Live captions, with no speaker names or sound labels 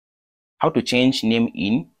how to change name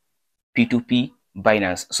in P2p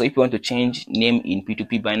Binance. So if you want to change name in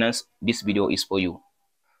P2p Binance, this video is for you.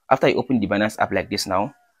 After you open the Binance app like this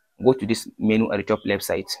now, go to this menu at the top left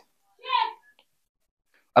side.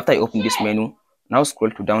 After you open this menu, now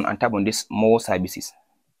scroll to down and tap on this more services.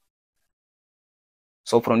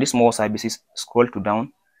 So from this more services, scroll to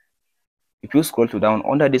down. If you scroll to down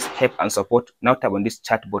under this help and support, now tap on this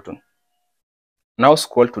chat button. Now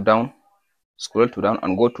scroll to down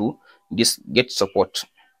and go to this get support,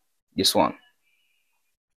 this one.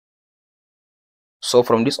 So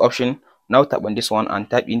from this option, now tap on this one and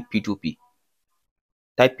type in P2P.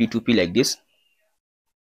 Type P2P like this.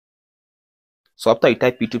 So after you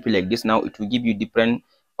type P2P like this, now it will give you different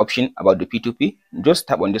option about the P2P. Just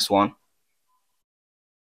tap on this one.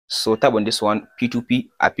 So tap on this one, P2P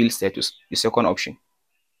appeal status, the second option.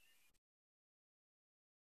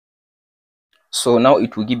 So now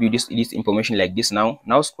it will give you this information like this now.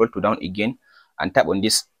 Now scroll to down again and tap on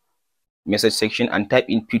this message section and type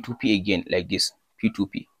in P2P again like this,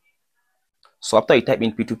 P2P. So after you type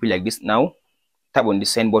in P2P like this, now tap on the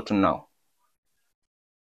send button now.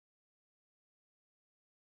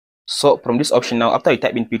 So from this option now, after you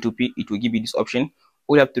type in P2P, it will give you this option.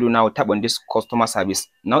 All you have to do now, tap on this customer service.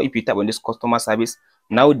 Now if you tap on this customer service,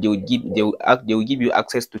 now they will give you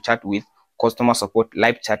access to chat with customer support,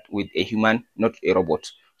 live chat with a human, not a robot.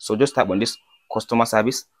 So just tap on this customer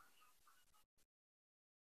service.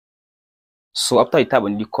 So after you tap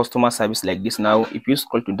on the customer service like this now, if you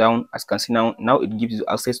scroll to down, as you can see now it gives you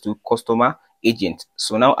access to customer agent.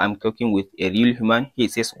 So now I'm talking with a real human. Here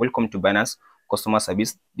it says welcome to Binance customer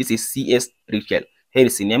service. This is CS Retail. Here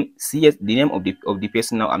is the name CS. The name of the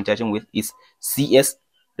person now I'm chatting with is CS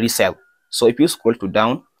Resell. So if you scroll to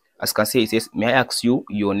down, as you can see, it says, may I ask you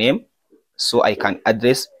your name so I can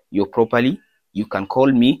address you properly? You can call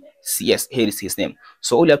me CS. Here is his name.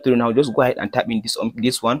 So all you have to do now, just go ahead and tap in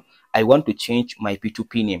this one. I want to change my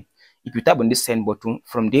P2P name. If you tap on this send button,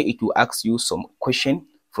 from there it will ask you some question.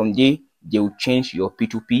 From there they will change your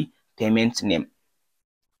P2P payment name.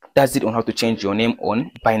 That's it on how to change your name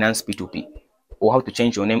on Binance P2P, or how to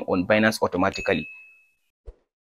change your name on Binance automatically.